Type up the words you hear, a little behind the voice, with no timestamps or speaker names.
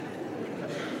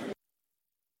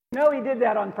No, he did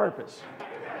that on purpose.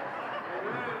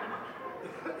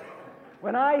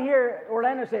 When I hear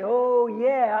Orlando say, "Oh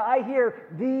yeah," I hear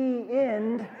the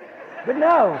end, but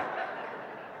no.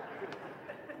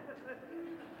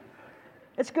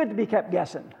 It's good to be kept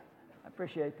guessing. I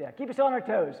appreciate that. Keep us on our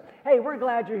toes. Hey, we're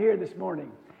glad you're here this morning.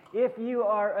 If you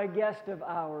are a guest of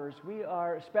ours, we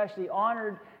are especially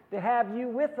honored to have you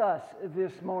with us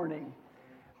this morning.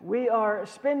 We are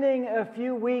spending a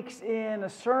few weeks in a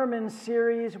sermon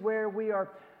series where we are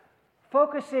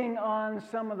focusing on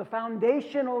some of the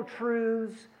foundational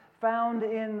truths found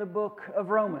in the book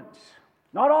of Romans.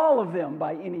 Not all of them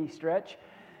by any stretch,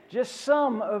 just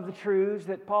some of the truths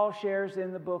that Paul shares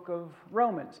in the book of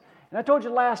Romans. And I told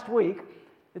you last week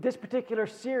that this particular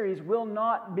series will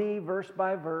not be verse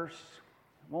by verse,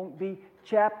 won't be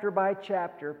chapter by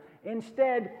chapter.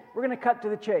 Instead, we're going to cut to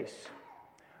the chase.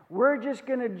 We're just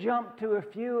going to jump to a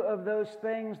few of those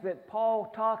things that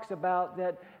Paul talks about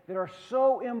that are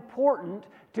so important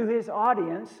to his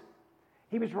audience.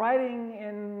 He was writing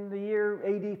in the year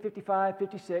AD 55,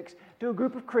 56 to a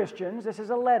group of Christians. This is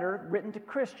a letter written to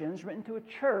Christians, written to a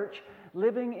church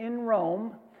living in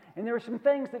Rome. And there were some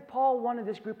things that Paul wanted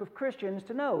this group of Christians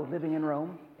to know living in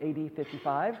Rome, AD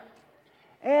 55.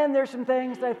 And there's some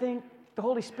things that I think the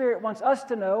Holy Spirit wants us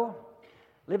to know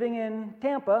living in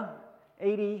Tampa,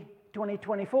 AD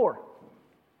 2024.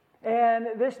 And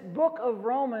this book of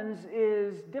Romans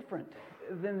is different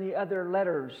than the other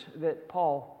letters that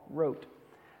Paul wrote.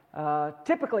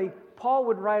 Typically, Paul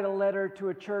would write a letter to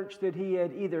a church that he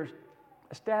had either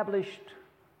established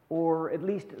or at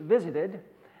least visited,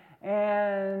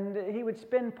 and he would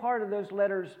spend part of those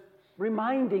letters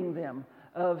reminding them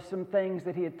of some things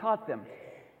that he had taught them.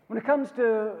 When it comes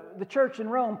to the church in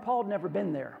Rome, Paul had never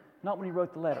been there, not when he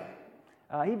wrote the letter.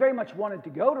 He very much wanted to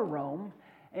go to Rome,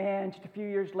 and just a few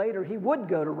years later, he would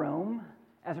go to Rome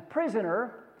as a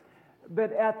prisoner.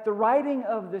 But at the writing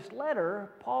of this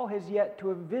letter, Paul has yet to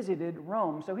have visited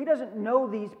Rome. So he doesn't know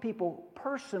these people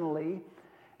personally,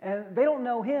 and they don't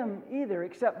know him either,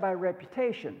 except by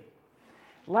reputation.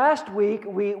 Last week,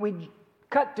 we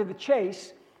cut to the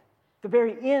chase, the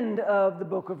very end of the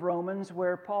book of Romans,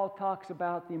 where Paul talks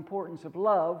about the importance of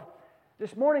love.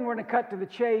 This morning, we're going to cut to the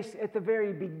chase at the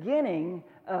very beginning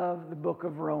of the book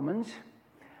of Romans.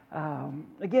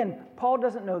 Again, Paul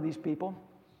doesn't know these people.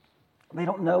 They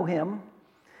don't know him.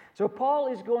 So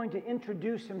Paul is going to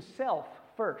introduce himself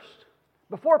first.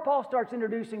 Before Paul starts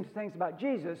introducing things about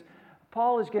Jesus,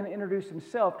 Paul is going to introduce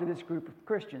himself to this group of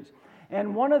Christians.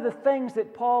 And one of the things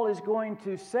that Paul is going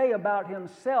to say about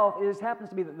himself happens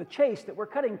to be the chase that we're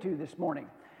cutting to this morning.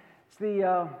 It's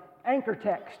the anchor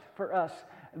text for us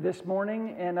this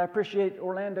morning, and I appreciate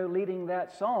Orlando leading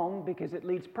that song because it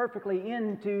leads perfectly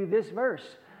into this verse,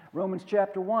 Romans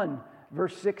chapter 1,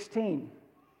 verse 16.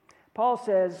 Paul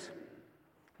says,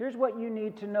 here's what you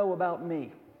need to know about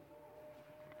me.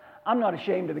 I'm not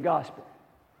ashamed of the gospel.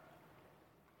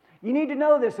 You need to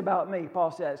know this about me,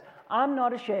 Paul says. I'm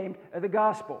not ashamed of the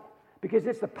gospel because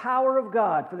it's the power of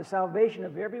God for the salvation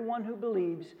of everyone who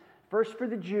believes, first for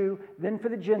the Jew, then for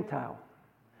the Gentile.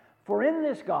 For in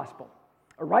this gospel,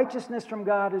 a righteousness from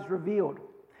God is revealed,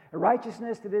 a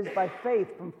righteousness that is by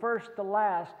faith from first to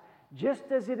last,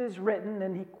 just as it is written,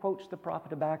 and he quotes the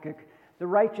prophet Habakkuk, the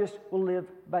righteous will live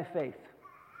by faith.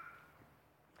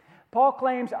 Paul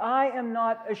claims, I am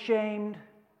not ashamed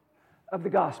of the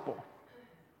gospel.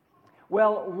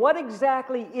 Well, what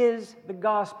exactly is the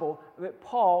gospel that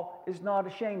Paul is not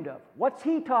ashamed of? What's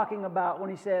he talking about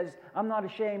when he says, I'm not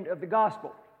ashamed of the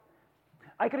gospel?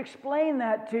 I could explain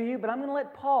that to you, but I'm going to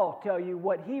let Paul tell you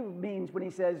what he means when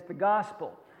he says the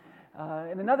gospel.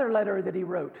 In another letter that he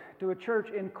wrote to a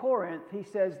church in Corinth, he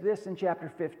says this in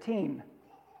chapter 15.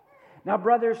 Now,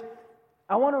 brothers,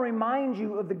 I want to remind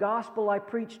you of the gospel I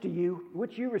preached to you,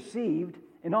 which you received,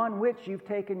 and on which you've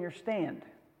taken your stand.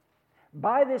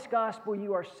 By this gospel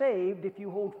you are saved if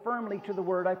you hold firmly to the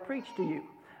word I preached to you.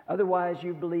 Otherwise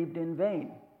you believed in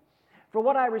vain. For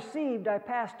what I received I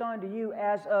passed on to you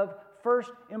as of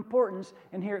first importance,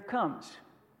 and here it comes.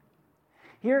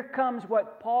 Here comes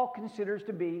what Paul considers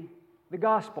to be the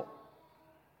gospel.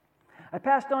 I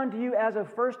passed on to you as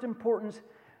of first importance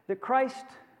that Christ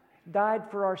died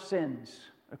for our sins,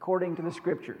 according to the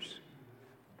Scriptures,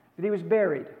 that he was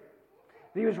buried,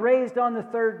 that he was raised on the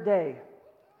third day,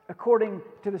 according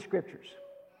to the Scriptures.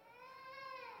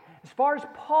 As far as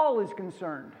Paul is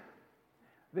concerned,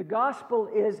 the gospel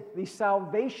is the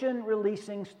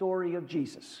salvation-releasing story of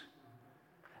Jesus.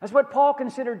 That's what Paul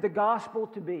considered the gospel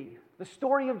to be, the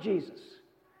story of Jesus,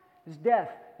 his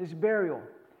death, his burial,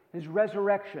 his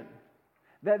resurrection,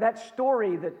 that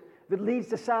story that leads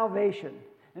to salvation.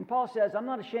 And Paul says, I'm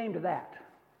not ashamed of that.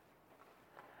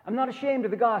 I'm not ashamed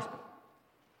of the gospel.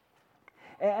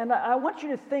 And I want you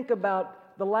to think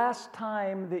about the last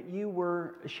time that you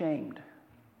were ashamed.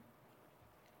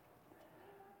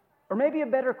 Or maybe a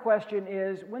better question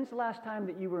is, when's the last time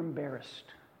that you were embarrassed?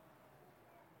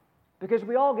 Because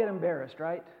we all get embarrassed,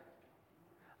 right?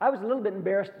 I was a little bit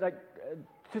embarrassed like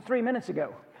 3 minutes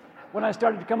ago when I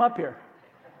started to come up here.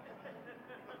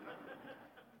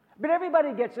 But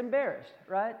everybody gets embarrassed,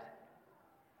 right?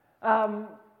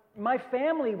 My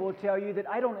family will tell you that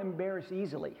I don't embarrass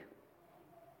easily.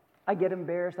 I get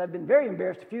embarrassed. I've been very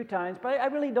embarrassed a few times, but I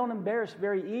really don't embarrass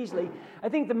very easily. I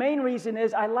think the main reason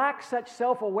is I lack such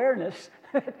self-awareness.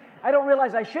 I don't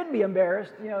realize I should be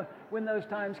embarrassed, when those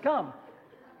times come.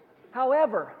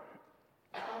 However,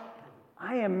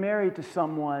 I am married to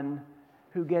someone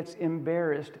who gets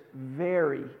embarrassed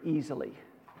very easily.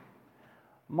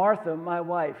 Martha, my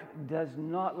wife, does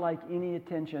not like any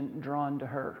attention drawn to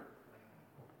her.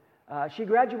 She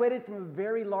graduated from a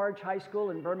very large high school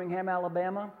in Birmingham,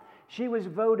 Alabama. She was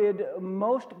voted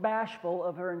most bashful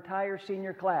of her entire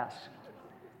senior class.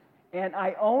 And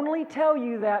I only tell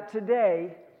you that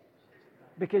today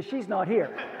because she's not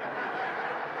here.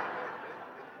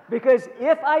 Because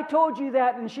if I told you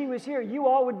that and she was here, you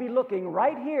all would be looking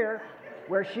right here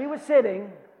where she was sitting,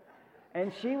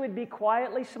 and she would be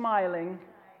quietly smiling.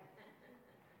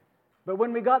 But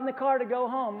when we got in the car to go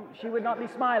home, she would not be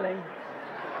smiling.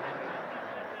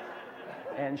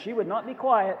 And she would not be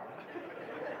quiet.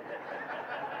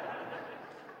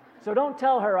 So don't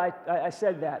tell her I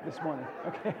said that this morning,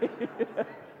 okay?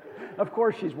 Of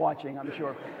course she's watching, I'm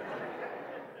sure.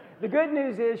 The good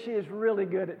news is she is really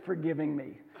good at forgiving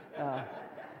me.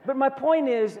 But my point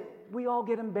is, we all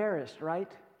get embarrassed,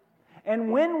 right?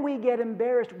 And when we get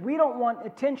embarrassed, we don't want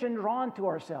attention drawn to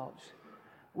ourselves.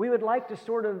 We would like to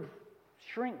sort of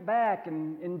shrink back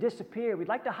and disappear. We'd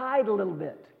like to hide a little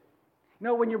bit.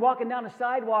 When you're walking down a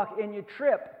sidewalk and you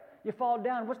trip, you fall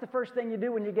down, what's the first thing you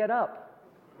do when you get up?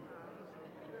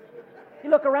 You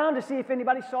look around to see if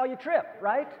anybody saw you trip,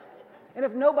 right? And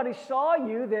if nobody saw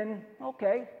you, then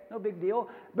okay, no big deal.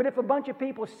 But if a bunch of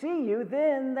people see you,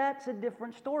 then that's a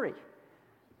different story.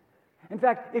 In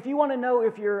fact, if you want to know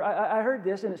if you're, I heard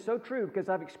this, and it's so true because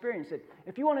I've experienced it.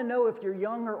 If you want to know if you're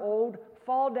young or old,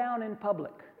 fall down in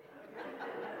public.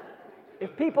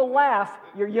 If people laugh,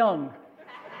 you're young.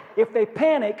 If they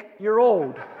panic, you're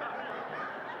old.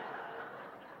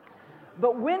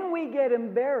 But when we get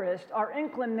embarrassed, our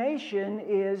inclination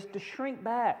is to shrink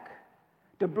back,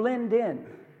 to blend in.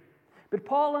 But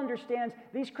Paul understands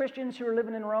these Christians who are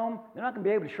living in Rome, they're not going to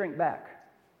be able to shrink back.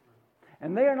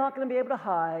 And they are not going to be able to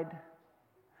hide.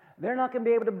 They're not going to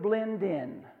be able to blend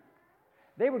in.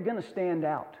 They were going to stand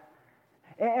out.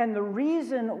 And the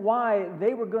reason why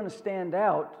they were going to stand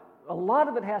out, a lot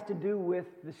of it has to do with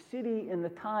the city and the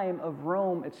time of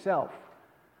Rome itself.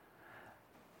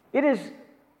 It is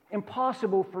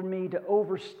impossible for me to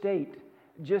overstate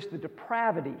just the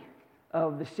depravity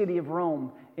of the city of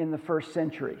Rome in the first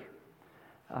century.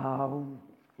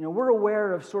 We're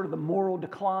aware of sort of the moral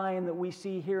decline that we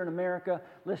see here in America.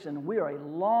 Listen, we are a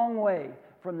long way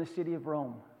from the city of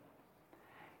Rome.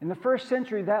 In the first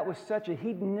century, that was such a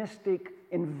hedonistic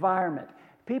environment.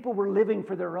 People were living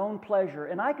for their own pleasure.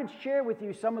 And I could share with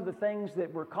you some of the things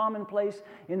that were commonplace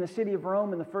in the city of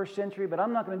Rome in the first century, but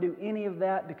I'm not going to do any of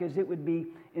that because it would be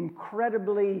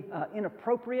incredibly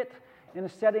inappropriate in a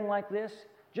setting like this.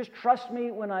 Just trust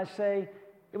me when I say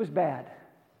it was bad.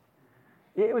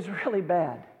 It was really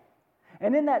bad.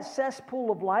 And in that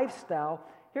cesspool of lifestyle,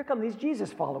 here come these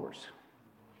Jesus followers.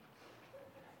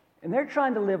 And they're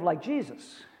trying to live like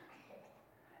Jesus.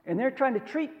 And they're trying to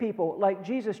treat people like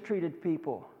Jesus treated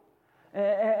people.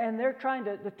 And they're trying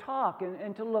to talk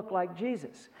and to look like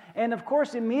Jesus. And of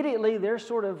course, immediately they're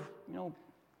sort of,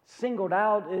 singled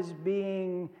out as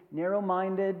being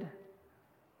narrow-minded,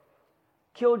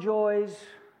 killjoys,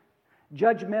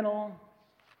 judgmental,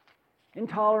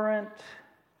 intolerant.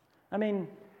 I mean,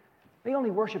 they only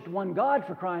worshiped one God,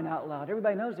 for crying out loud.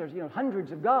 Everybody knows there's,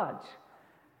 hundreds of gods.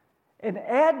 And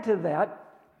add to that,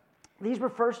 these were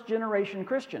first-generation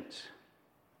Christians.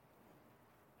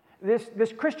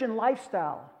 This Christian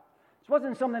lifestyle, this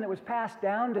wasn't something that was passed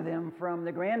down to them from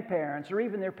the grandparents or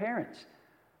even their parents.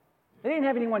 They didn't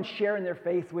have anyone sharing their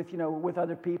faith with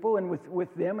other people and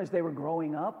with them as they were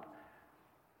growing up.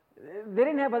 They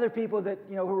didn't have other people that,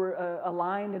 who were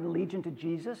aligned and allegiant to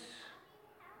Jesus.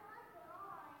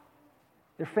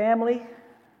 Their family,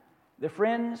 their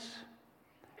friends,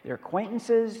 their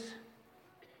acquaintances.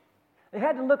 They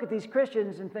had to look at these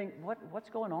Christians and think, what's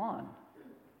going on?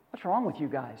 What's wrong with you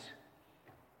guys?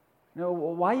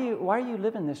 Why are you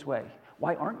living this way?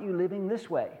 Why aren't you living this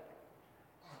way?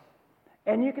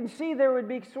 And you can see there would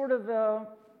be sort of a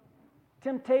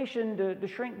temptation to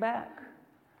shrink back,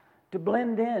 to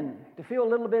blend in, to feel a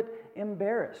little bit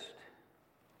embarrassed.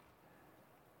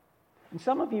 And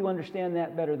some of you understand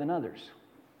that better than others,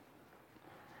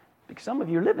 because some of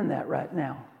you are living that right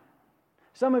now.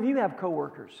 Some of you have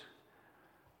coworkers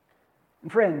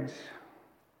and friends,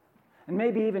 and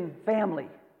maybe even family,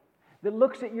 that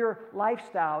looks at your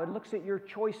lifestyle and looks at your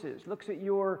choices, looks at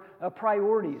your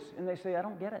priorities, and they say, I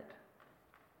don't get it.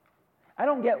 I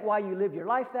don't get why you live your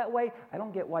life that way. I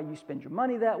don't get why you spend your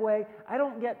money that way. I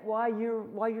don't get why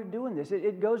you're doing this.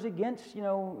 It goes against,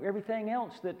 everything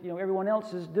else that, everyone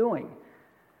else is doing.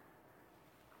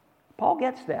 Paul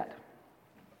gets that.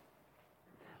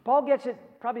 Paul gets it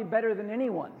probably better than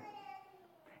anyone.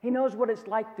 He knows what it's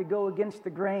like to go against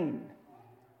the grain.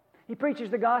 He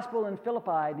preaches the gospel in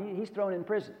Philippi, and he's thrown in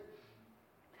prison.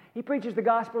 He preaches the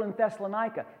gospel in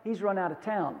Thessalonica. He's run out of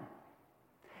town.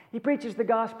 He preaches the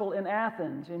gospel in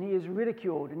Athens, and he is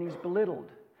ridiculed and he's belittled.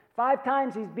 5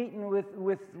 times he's beaten with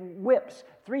whips.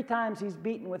 3 times he's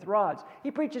beaten with rods.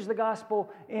 He preaches the gospel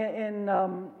in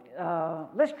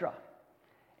Lystra,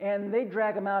 and they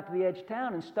drag him out to the edge of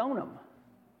town and stone him,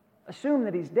 assume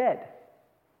that he's dead.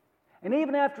 And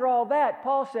even after all that,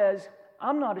 Paul says,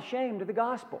 I'm not ashamed of the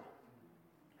gospel.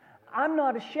 I'm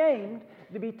not ashamed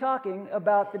to be talking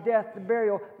about the death, the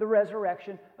burial, the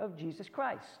resurrection of Jesus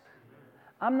Christ.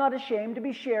 I'm not ashamed to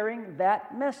be sharing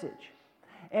that message.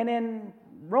 And in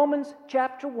Romans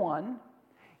chapter 1,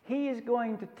 he is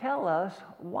going to tell us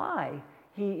why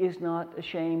he is not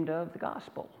ashamed of the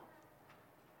gospel.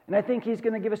 And I think he's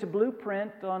going to give us a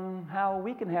blueprint on how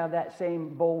we can have that same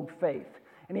bold faith.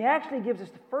 And he actually gives us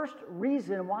the first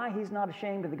reason why he's not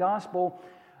ashamed of the gospel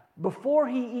before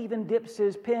he even dips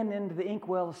his pen into the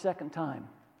inkwell a second time.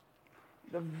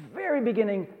 The very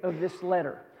beginning of this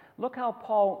letter. Look how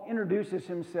Paul introduces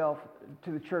himself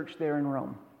to the church there in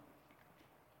Rome.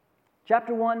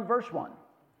 Chapter 1, verse 1.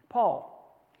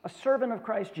 Paul, a servant of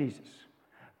Christ Jesus,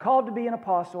 called to be an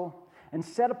apostle and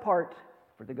set apart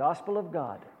for the gospel of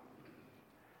God.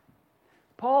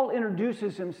 Paul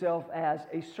introduces himself as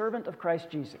a servant of Christ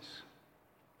Jesus.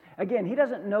 Again, he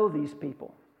doesn't know these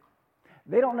people.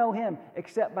 They don't know him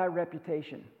except by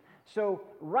reputation. So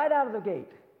right out of the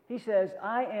gate, he says,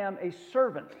 I am a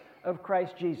servant of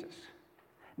Christ Jesus.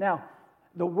 Now,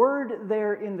 the word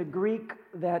there in the Greek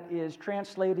that is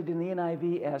translated in the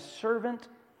NIV as servant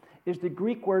is the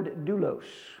Greek word doulos.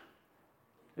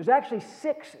 There's actually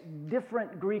 6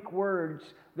 different Greek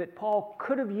words that Paul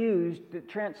could have used that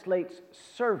translates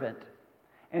servant,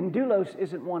 and doulos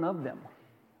isn't one of them.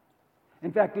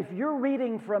 In fact, if you're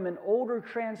reading from an older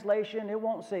translation, it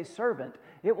won't say servant,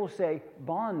 it will say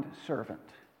bond servant.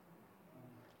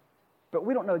 But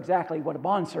we don't know exactly what a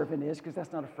bondservant is because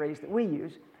that's not a phrase that we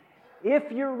use. If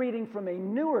you're reading from a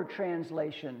newer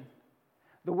translation,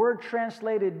 the word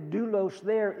translated doulos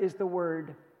there is the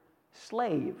word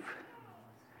slave.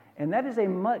 And that is a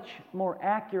much more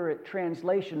accurate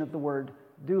translation of the word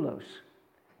doulos.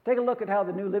 Take a look at how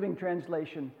the New Living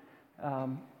Translation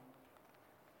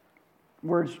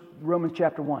words Romans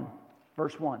chapter 1,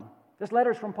 verse 1. This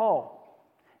letter is from Paul,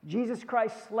 Jesus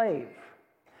Christ's slave,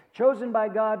 chosen by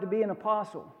God to be an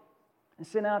apostle and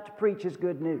sent out to preach his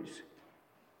good news.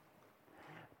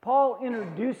 Paul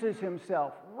introduces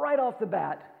himself right off the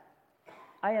bat.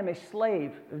 I am a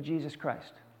slave of Jesus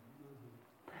Christ.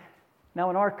 Now,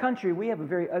 in our country, we have a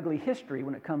very ugly history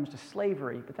when it comes to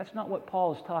slavery, but that's not what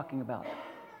Paul is talking about.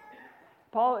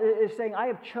 Paul is saying, I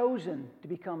have chosen to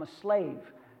become a slave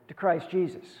to Christ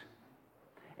Jesus.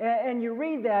 And you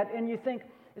read that and you think,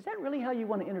 is that really how you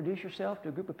want to introduce yourself to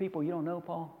a group of people you don't know,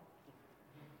 Paul?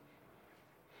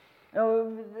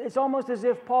 It's almost as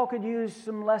if Paul could use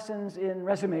some lessons in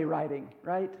resume writing,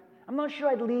 right? I'm not sure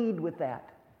I'd lead with that.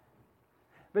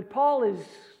 But Paul is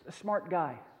a smart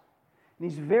guy, and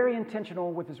he's very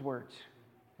intentional with his words.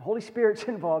 The Holy Spirit's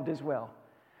involved as well.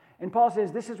 And Paul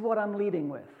says, this is what I'm leading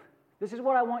with. This is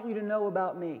what I want you to know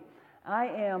about me. I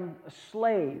am a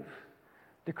slave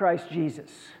to Christ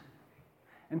Jesus.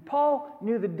 And Paul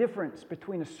knew the difference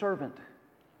between a servant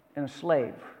and a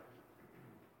slave.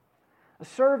 A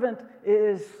servant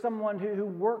is someone who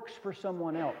works for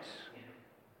someone else.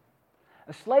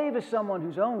 A slave is someone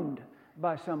who's owned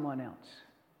by someone else.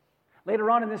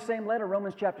 Later on in this same letter,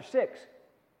 Romans chapter 6,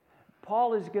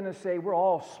 Paul is going to say we're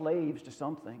all slaves to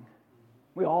something.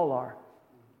 We all are.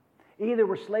 Either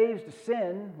we're slaves to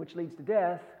sin, which leads to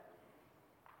death,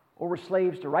 or we're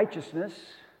slaves to righteousness.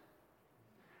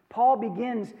 Paul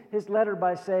begins his letter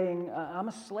by saying, I'm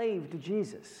a slave to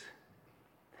Jesus.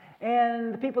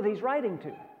 And the people that he's writing to,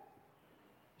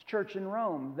 his church in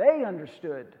Rome, they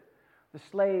understood the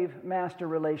slave-master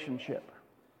relationship.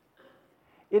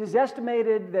 It is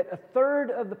estimated that a third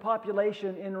of the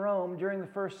population in Rome during the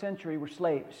first century were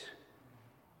slaves,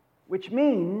 which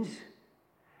means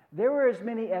there were as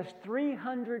many as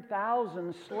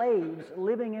 300,000 slaves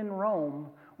living in Rome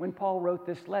when Paul wrote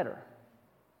this letter.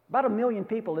 About 1 million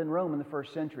people in Rome in the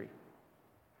first century.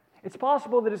 It's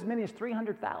possible that as many as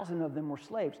 300,000 of them were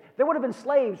slaves. There would have been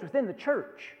slaves within the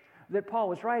church that Paul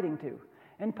was writing to.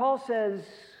 And Paul says,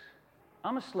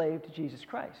 I'm a slave to Jesus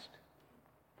Christ.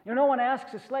 You know, no one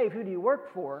asks a slave, who do you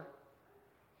work for?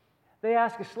 They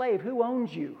ask a slave, who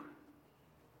owns you?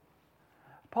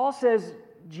 Paul says,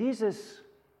 Jesus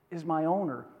is my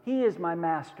owner. He is my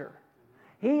master.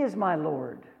 He is my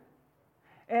Lord.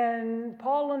 And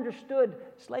Paul understood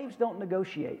slaves don't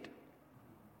negotiate.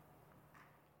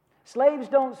 Slaves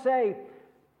don't say,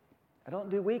 I don't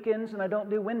do weekends and I don't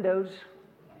do windows.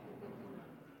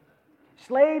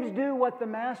 Slaves do what the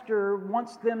master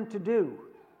wants them to do.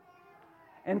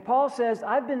 And Paul says,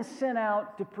 I've been sent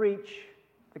out to preach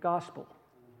the gospel.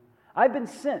 I've been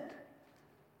sent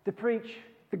to preach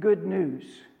the good news.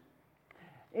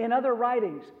 In other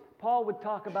writings, Paul would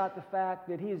talk about the fact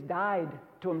that he has died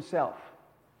to himself.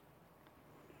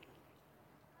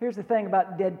 Here's the thing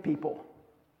about dead people.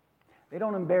 They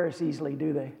don't embarrass easily,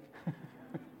 do they?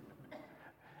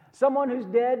 Someone who's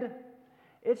dead,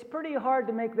 it's pretty hard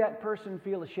to make that person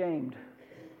feel ashamed.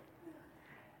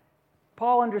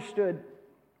 Paul understood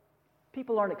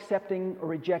people aren't accepting or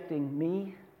rejecting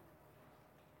me.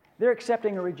 They're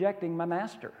accepting or rejecting my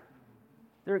master.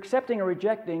 They're accepting or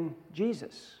rejecting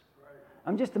Jesus.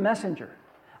 I'm just a messenger.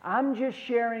 I'm just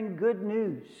sharing good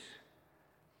news.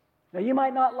 Now, you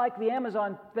might not like the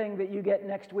Amazon thing that you get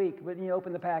next week when you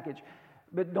open the package,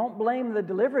 but don't blame the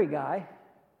delivery guy.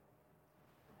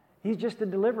 He's just a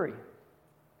delivery.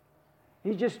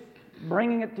 He's just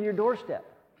bringing it to your doorstep.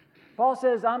 Paul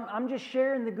says, I'm just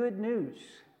sharing the good news.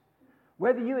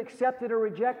 Whether you accept it or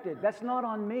reject it, that's not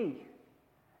on me.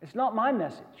 It's not my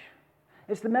message.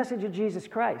 It's the message of Jesus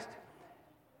Christ.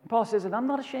 And Paul says, and I'm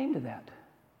not ashamed of that.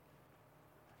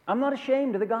 I'm not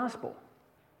ashamed of the gospel.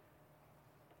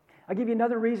 I'll give you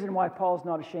another reason why Paul's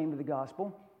not ashamed of the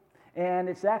gospel. And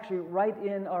it's actually right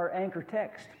in our anchor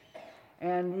text.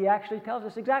 And he actually tells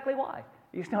us exactly why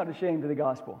he's not ashamed of the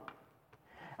gospel.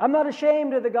 I'm not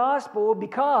ashamed of the gospel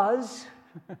because,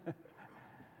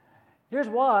 here's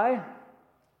why.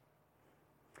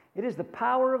 It is the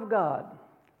power of God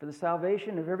for the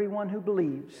salvation of everyone who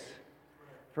believes.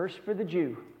 First for the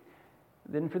Jew,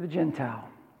 then for the Gentile.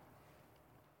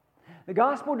 The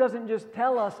gospel doesn't just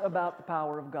tell us about the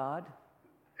power of God.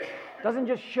 It doesn't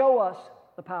just show us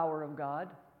the power of God.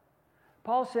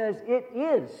 Paul says it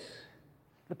is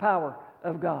the power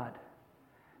of God.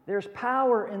 There's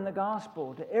power in the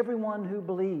gospel to everyone who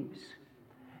believes.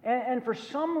 And for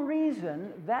some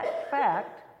reason, that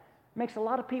fact makes a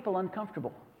lot of people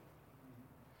uncomfortable.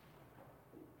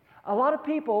 A lot of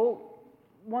people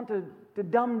want to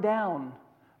dumb down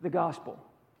the gospel.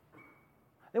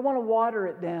 They want to water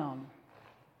it down.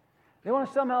 They want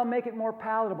to somehow make it more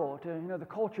palatable to the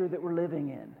culture that we're living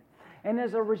in. And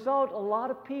as a result, a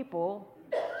lot of people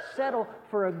settle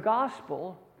for a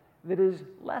gospel that is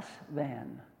less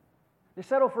than. They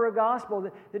settle for a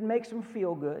gospel that makes them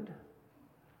feel good.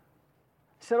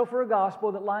 Settle for a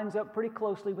gospel that lines up pretty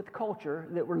closely with the culture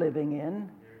that we're living in.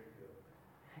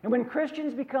 And when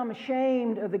Christians become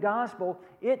ashamed of the gospel,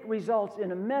 it results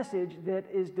in a message that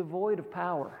is devoid of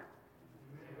power.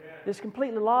 It's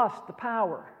completely lost the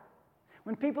power.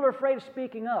 When people are afraid of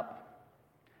speaking up,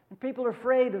 when people are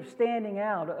afraid of standing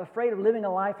out, afraid of living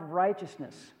a life of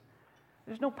righteousness,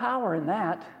 there's no power in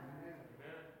that.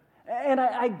 And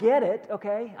I get it,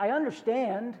 okay? I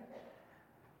understand.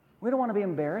 We don't want to be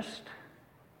embarrassed.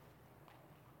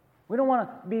 We don't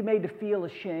want to be made to feel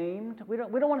ashamed. We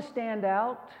don't want to stand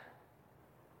out.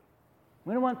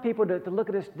 We don't want people to look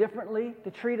at us differently, to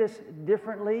treat us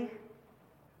differently.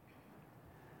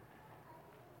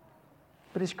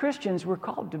 But as Christians, we're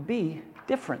called to be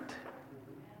different.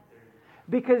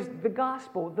 Because the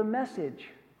gospel, the message,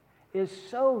 is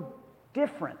so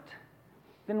different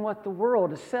than what the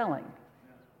world is selling.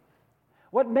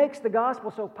 What makes the gospel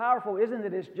so powerful isn't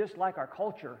that it's just like our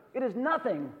culture. It is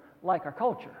nothing like our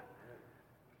culture.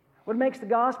 What makes the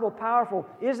gospel powerful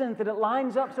isn't that it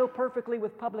lines up so perfectly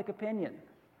with public opinion,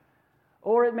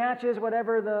 or it matches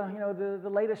whatever the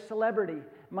latest celebrity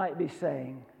might be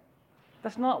saying.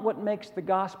 That's not what makes the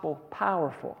gospel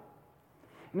powerful.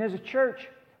 And as a church,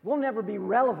 we'll never be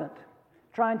relevant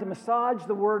trying to massage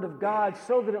the Word of God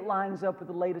so that it lines up with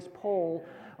the latest poll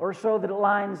or so that it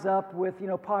lines up with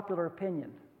popular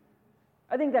opinion.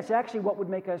 I think that's actually what would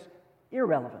make us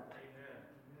irrelevant.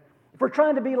 If we're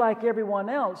trying to be like everyone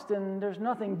else, then there's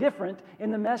nothing different in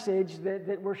the message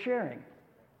that we're sharing.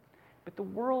 But the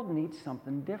world needs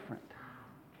something different.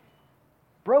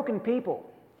 Broken people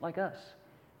like us.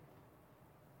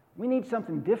 We need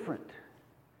something different.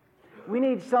 We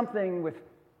need something with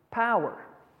power.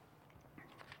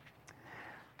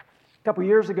 A couple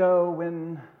years ago,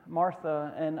 when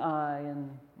Martha and I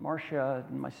and Marcia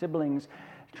and my siblings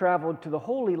traveled to the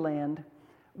Holy Land,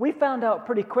 we found out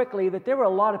pretty quickly that there were a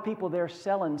lot of people there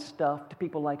selling stuff to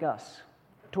people like us,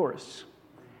 tourists.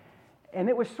 And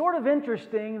it was sort of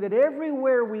interesting that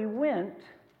everywhere we went,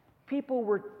 people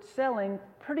were selling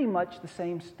pretty much the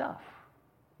same stuff,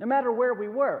 no matter where we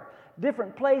were.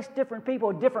 Different place, different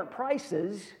people, different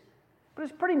prices, but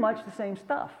it's pretty much the same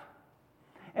stuff.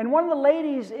 And one of the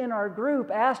ladies in our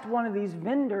group asked one of these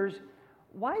vendors,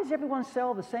 "Why does everyone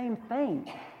sell the same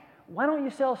thing? Why don't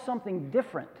you sell something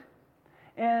different?"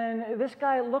 And this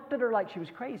guy looked at her like she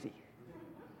was crazy.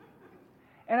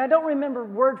 And I don't remember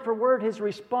word for word his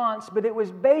response, but it was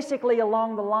basically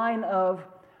along the line of,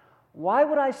 "Why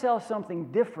would I sell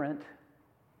something different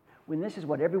when this is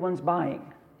what everyone's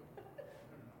buying?"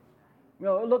 You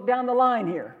know, look down the line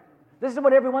here. This is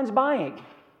what everyone's buying.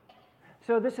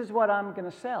 So this is what I'm going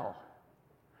to sell.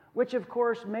 Which, of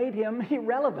course, made him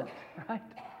irrelevant, right?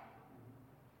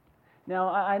 Now,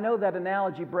 I know that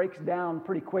analogy breaks down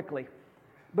pretty quickly.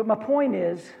 But my point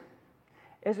is,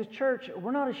 as a church,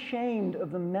 we're not ashamed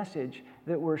of the message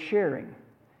that we're sharing.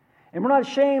 And we're not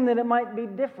ashamed that it might be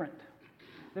different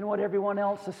than what everyone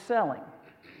else is selling.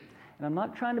 And I'm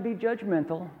not trying to be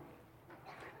judgmental,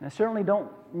 and I certainly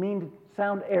don't mean to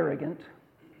sound arrogant,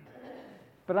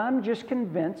 but I'm just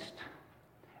convinced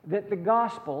that the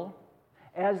gospel,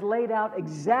 as laid out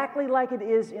exactly like it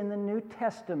is in the New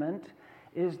Testament,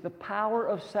 is the power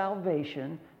of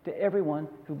salvation to everyone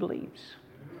who believes.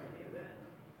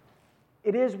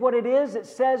 It is what it is. It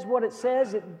says what it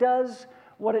says. It does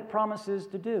what it promises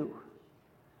to do.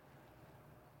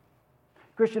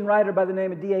 A Christian writer by the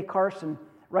name of D.A. Carson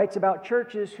writes about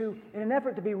churches who, in an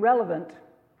effort to be relevant,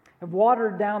 have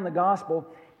watered down the gospel.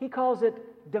 He calls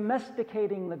it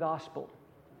domesticating the gospel.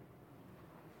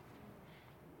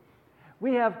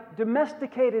 We have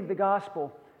domesticated the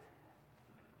gospel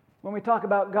when we talk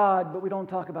about God, but we don't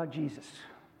talk about Jesus.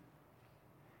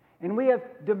 And we have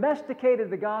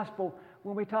domesticated the gospel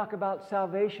when we talk about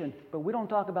salvation, but we don't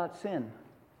talk about sin.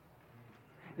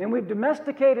 And we've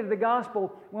domesticated the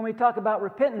gospel when we talk about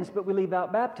repentance, but we leave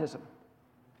out baptism.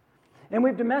 And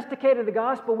we've domesticated the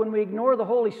gospel when we ignore the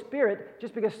Holy Spirit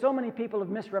just because so many people have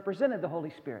misrepresented the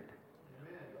Holy Spirit.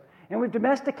 And we've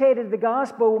domesticated the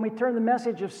gospel when we turn the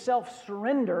message of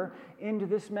self-surrender into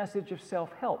this message of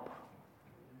self-help.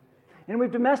 And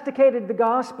we've domesticated the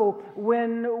gospel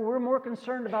when we're more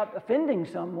concerned about offending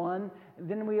someone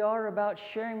than we are about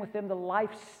sharing with them the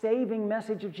life-saving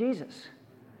message of Jesus.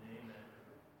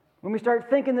 When we start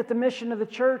thinking that the mission of the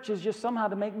church is just somehow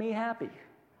to make me happy.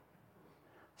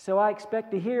 So I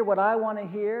expect to hear what I want to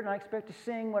hear, and I expect to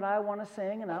sing what I want to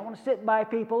sing, and I want to sit by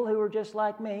people who are just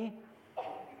like me.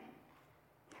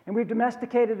 And we've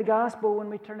domesticated the gospel when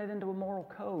we turn it into a moral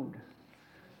code.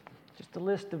 Just a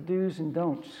list of do's and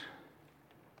don'ts.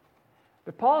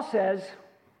 But Paul says,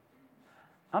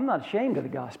 I'm not ashamed of the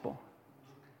gospel.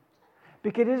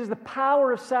 Because it is the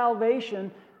power of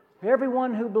salvation for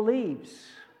everyone who believes.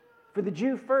 For the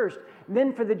Jew first,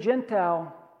 then for the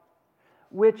Gentile,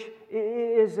 which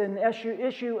is an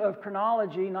issue of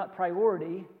chronology, not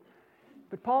priority.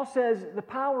 But Paul says the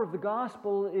power of the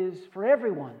gospel is for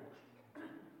everyone.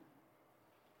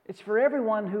 It's for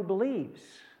everyone who believes.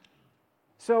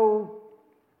 So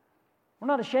we're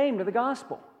not ashamed of the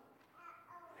gospel.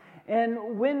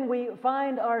 And when we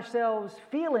find ourselves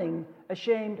feeling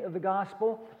ashamed of the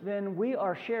gospel, then we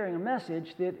are sharing a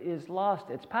message that is lost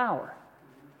its power.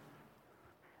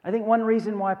 I think one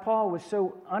reason why Paul was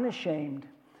so unashamed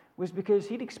was because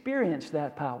he'd experienced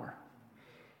that power.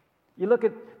 You look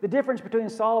at the difference between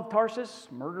Saul of Tarsus,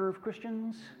 murderer of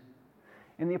Christians,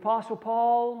 and the Apostle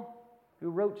Paul, who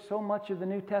wrote so much of the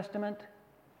New Testament.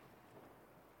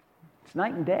 It's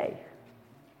night and day.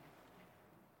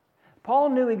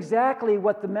 Paul knew exactly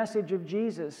what the message of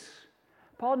Jesus,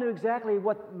 Paul knew exactly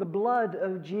what the blood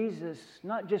of Jesus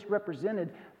not just represented,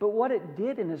 but what it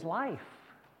did in his life.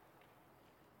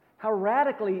 How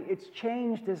radically it's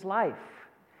changed his life.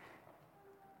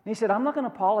 And he said, I'm not going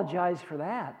to apologize for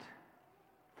that.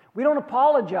 We don't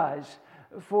apologize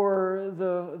for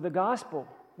the gospel.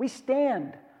 We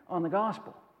stand on the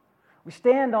gospel. We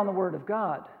stand on the Word of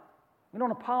God. We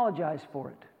don't apologize for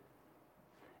it.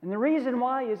 And the reason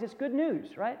why is it's good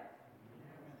news, right?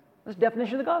 That's the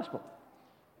definition of the gospel.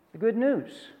 The good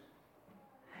news.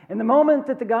 And the moment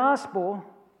that the gospel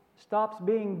stops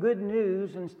being good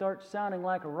news and starts sounding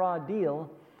like a raw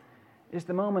deal is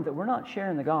the moment that we're not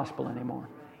sharing the gospel anymore.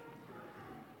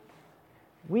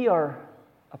 We are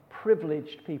a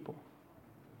privileged people.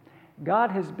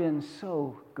 God has been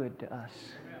so good to us.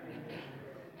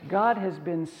 God has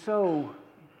been so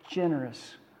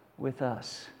generous with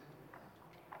us.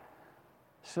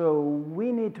 So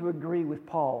we need to agree with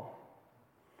Paul.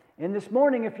 And this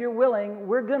morning, if you're willing,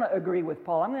 we're going to agree with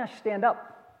Paul. I'm going to stand up.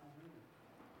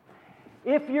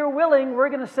 If you're willing, we're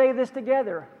going to say this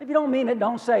together. If you don't mean it,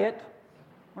 don't say it.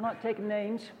 We're not taking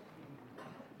names.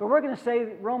 But we're going to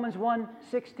say Romans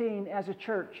 1:16 as a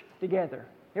church together.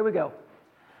 Here we go.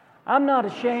 I'm not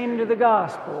ashamed of the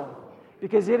gospel,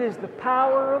 because it is the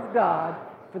power of God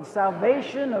for the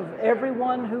salvation of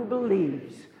everyone who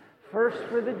believes, first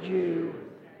for the Jew,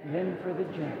 then for the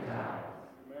Gentile.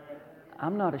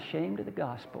 I'm not ashamed of the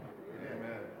gospel.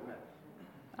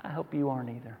 I hope you aren't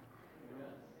either.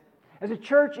 As a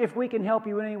church, if we can help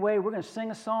you in any way, we're going to sing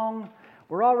a song.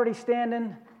 We're already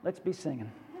standing. Let's be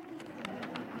singing.